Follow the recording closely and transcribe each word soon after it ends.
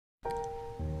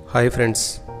Hi friends,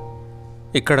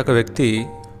 ఇక్కడ ఒక వ్యక్తి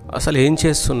అసలు ఏం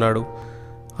చేస్తున్నాడు,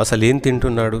 అసలు ఏం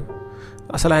తింటున్నాడు,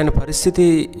 అసలు ఆయన పరిస్థితి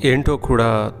ఏంటో కూడా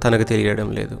తనకు తెలియడం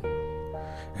లేదు.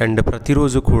 అండ్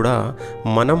ప్రతిరోజు కూడా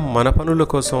మనం మన పనుల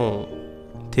కోసం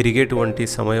తిరిగేటువంటి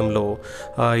సమయంలో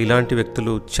ఇలాంటి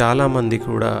వ్యక్తులు చాలామంది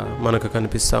కూడా మనకు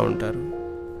కనిపిస్తూ ఉంటారు.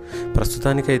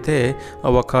 ప్రస్తుతానికైతే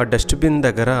ఒక డస్ట్బిన్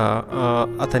దగ్గర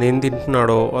అతను ఏం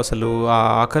తింటున్నాడో, అసలు ఆ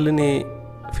ఆకలిని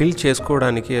ఫిల్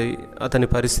చేసుకోవడానికి అతని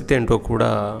పరిస్థితి ఏంటో కూడా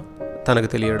తనకు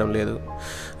తెలియడం లేదు.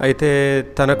 అయితే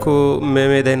తనకు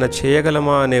మేము ఏదైనా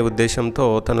చేయగలమా అనే ఉద్దేశంతో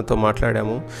తనతో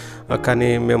మాట్లాడాము. కానీ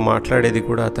మేము మాట్లాడేది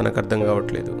కూడా తనకు అర్థం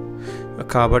కావట్లేదు.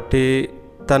 కాబట్టి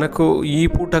తనకు ఈ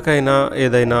పూటకైనా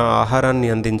ఏదైనా ఆహారాన్ని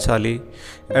అందించాలి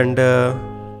అండ్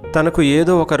తనకు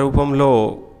ఏదో ఒక రూపంలో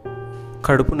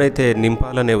కడుపునైతే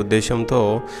నింపాలనే ఉద్దేశంతో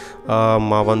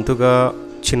మా వంతుగా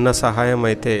చిన్న సహాయం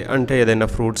అయితే, అంటే ఏదైనా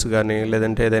ఫ్రూట్స్ కానీ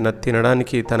లేదంటే ఏదైనా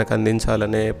తినడానికి తనకు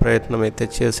అందించాలనే ప్రయత్నం అయితే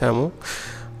చేశాము.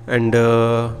 అండ్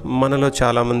మనలో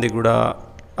చాలామంది కూడా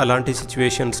అలాంటి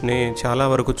సిచ్యువేషన్స్ని చాలా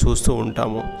వరకు చూస్తూ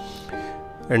ఉంటాము.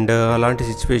 అండ్ అలాంటి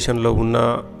సిచ్యువేషన్లో ఉన్న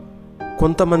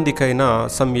కొంతమందికైనా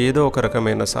ఏదో ఒక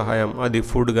రకమైన సహాయం, అది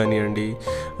ఫుడ్ కానివ్వండి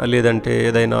లేదంటే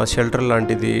ఏదైనా షెల్టర్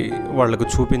లాంటిది వాళ్ళకు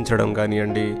చూపించడం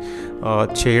కానివ్వండి,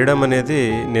 చేయడం అనేది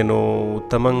నేను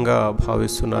ఉత్తమంగా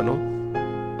భావిస్తున్నాను.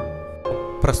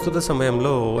 ప్రస్తుత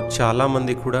సమయంలో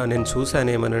చాలామంది కూడా నేను చూశాను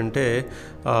ఏమనంటే,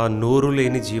 నోరు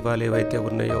లేని జీవాలు ఏవైతే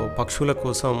ఉన్నాయో పక్షుల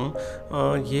కోసం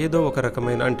ఏదో ఒక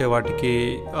రకమైన, అంటే వాటికి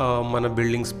మన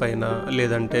బిల్డింగ్స్ పైన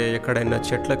లేదంటే ఎక్కడైనా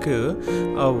చెట్లకు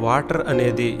వాటర్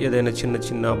అనేది ఏదైనా చిన్న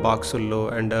చిన్న బాక్సుల్లో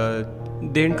అండ్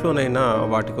దేంట్లోనైనా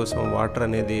వాటి కోసం వాటర్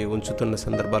అనేది ఉంచుతున్న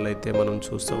సందర్భాలు అయితే మనం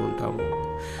చూస్తూ ఉంటాము.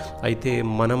 అయితే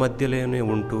మన మధ్యలోనే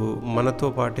ఉంటూ మనతో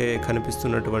పాటే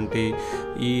కనిపిస్తున్నటువంటి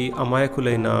ఈ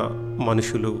అమాయకులైన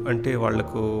మనుషులు, అంటే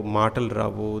వాళ్లకు మాటలు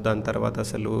రావు, దాని తర్వాత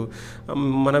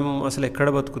మనం అసలు ఎక్కడ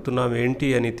బతుకుతున్నాం ఏంటి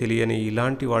అని తెలియని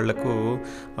ఇలాంటి వాళ్లకు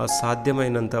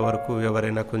సాధ్యమైనంత వరకు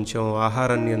ఎవరైనా కొంచెం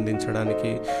ఆహారాన్ని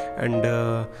అందించడానికి అండ్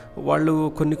వాళ్ళు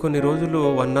కొన్ని రోజులు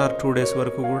 1 or 2 days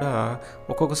వరకు కూడా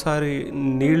ఒక్కొక్కసారి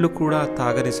నీళ్లు కూడా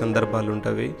తాగని సందర్భాలు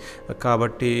ఉంటవి.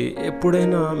 కాబట్టి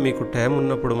ఎప్పుడైనా మీకు టైం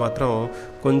ఉన్నప్పుడు మాత్రం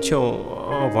కొంచెం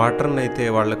వాటర్ని అయితే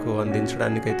వాళ్లకు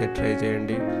అందించడానికైతే ట్రై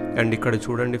చేయండి. అండ్ ఇక్కడ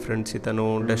చూడండి ఫ్రెండ్స్, ఇతను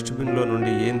డస్ట్బిన్లో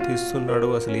నుండి ఏం తీస్తున్నాడో,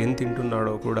 అసలు ఏం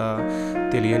తింటున్నాడో కూడా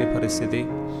తెలియని పరిస్థితి.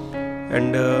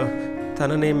 అండ్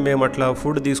తనని మేము అట్లా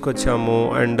ఫుడ్ తీసుకొచ్చాము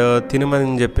అండ్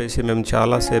తినమని చెప్పేసి మేము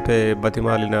చాలాసేపే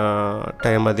బతిమాలిన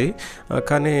టైం అది.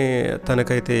 కానీ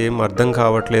తనకైతే ఏం అర్థం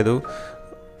కావట్లేదు.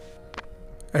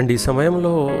 అండ్ ఈ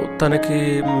సమయంలో తనకి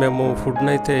మేము ఫుడ్ని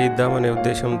అయితే ఇద్దామనే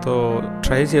ఉద్దేశంతో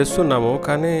ట్రై చేస్తున్నాము.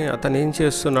 కానీ అతను ఏం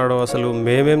చేస్తున్నాడో, అసలు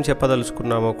మేమేం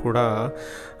చెప్పదలుచుకున్నామో కూడా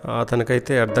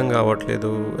తనకైతే అర్థం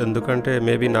కావట్లేదు. ఎందుకంటే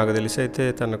మేబీ నాకు తెలిసి అయితే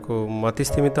తనకు మతి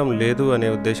స్థిమితం లేదు అనే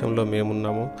ఉద్దేశంలో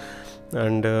మేమున్నాము.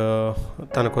 అండ్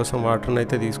తన కోసం వాటర్ని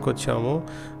అయితే తీసుకొచ్చాము.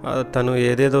 తను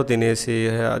ఏదేదో తినేసి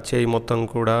చేయి మొత్తం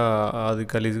కూడా అది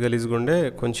గలీజ్గా ఉండే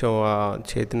కొంచెం ఆ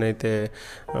చేతిని అయితే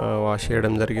వాష్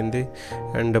చేయడం జరిగింది.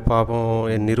 అండ్ పాపం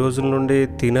ఎన్ని రోజుల నుండి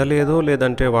తినలేదో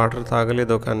లేదంటే వాటర్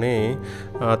తాగలేదో, కానీ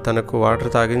తనకు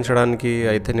వాటర్ తాగించడానికి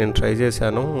అయితే నేను ట్రై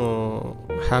చేశాను.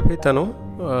 హ్యాపీ తను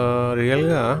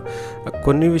రియల్గా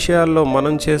కొన్ని విషయాల్లో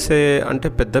మనం చేసే, అంటే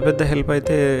పెద్ద హెల్ప్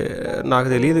అయితే నాకు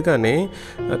తెలియదు, కానీ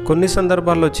కొన్ని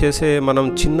సందర్భాల్లో చేసే మనం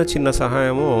చిన్న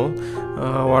సహాయము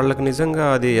వాళ్ళకి నిజంగా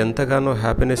అది ఎంతగానో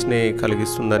హ్యాపీనెస్ని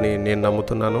కలిగిస్తుందని నేను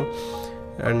నమ్ముతున్నాను.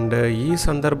 అండ్ ఈ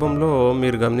సందర్భంలో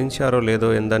మీరు గమనించారో లేదో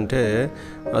ఏంటంటే,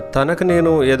 తనకు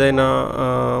నేను ఏదైనా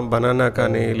బనానా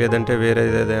కానీ లేదంటే వేరే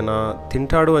ఏదైనా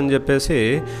తింటాడు అని చెప్పేసి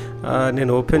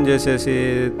నేను ఓపెన్ చేసేసి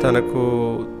తనకు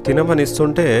తినమని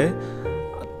ఇస్తుంటే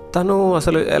తను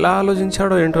అసలు ఎలా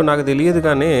ఆలోచించాడో ఏంటో నాకు తెలియదు,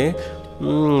 కానీ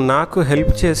నాకు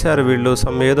హెల్ప్ చేశారు వీళ్ళు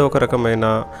ఏదో ఒక రకమైన.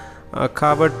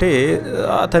 కాబట్టి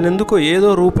అతను ఎందుకో ఏదో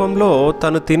రూపంలో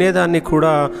తను తినేదాన్ని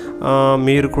కూడా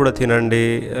మీరు కూడా తినండి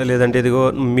లేదంటే ఇదిగో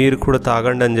మీరు కూడా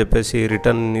తాగండి అని చెప్పేసి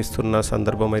రిటర్న్ ఇస్తున్న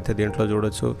సందర్భం అయితే దీంట్లో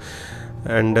చూడొచ్చు.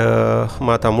 అండ్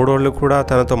మా తమ్ముడు వాళ్ళు కూడా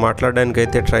తనతో మాట్లాడడానికి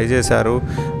అయితే ట్రై చేశారు.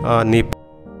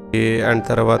 అండ్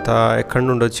తర్వాత ఎక్కడి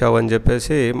నుండి వచ్చావు అని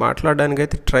చెప్పేసి మాట్లాడడానికి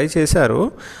అయితే ట్రై చేశారు.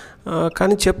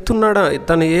 కానీ చెప్తున్నాడు,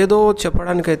 తను ఏదో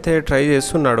చెప్పడానికైతే ట్రై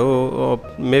చేస్తున్నాడు.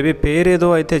 మేబీ పేరేదో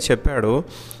అయితే చెప్పాడు.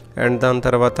 అండ్ దాని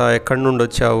తర్వాత ఎక్కడి నుండి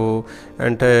వచ్చావు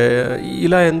అంటే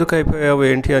ఇలా ఎందుకు అయిపోయావు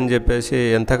ఏంటి అని చెప్పేసి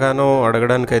ఎంతగానో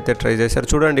అడగడానికి అయితే ట్రై చేశారు.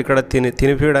 చూడండి ఇక్కడ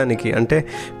తినిపించడానికి, అంటే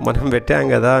మనం పెట్టాం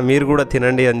కదా మీరు కూడా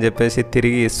తినండి అని చెప్పేసి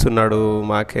తిరిగి ఇస్తున్నాడు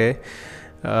మాకే.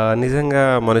 నిజంగా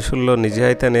మనుషుల్లో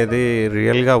నిజాయితీ అనేది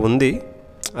రియల్గా ఉంది.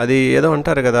 అది ఏదో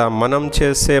అంటారు కదా, మనం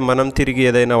చేస్తే మనం తిరిగి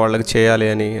ఏదైనా వాళ్ళకి చేయాలి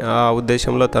అని, ఆ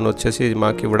ఉద్దేశంలో తను వచ్చేసి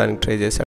మాకు ఇవ్వడానికి ట్రై చేశాడు.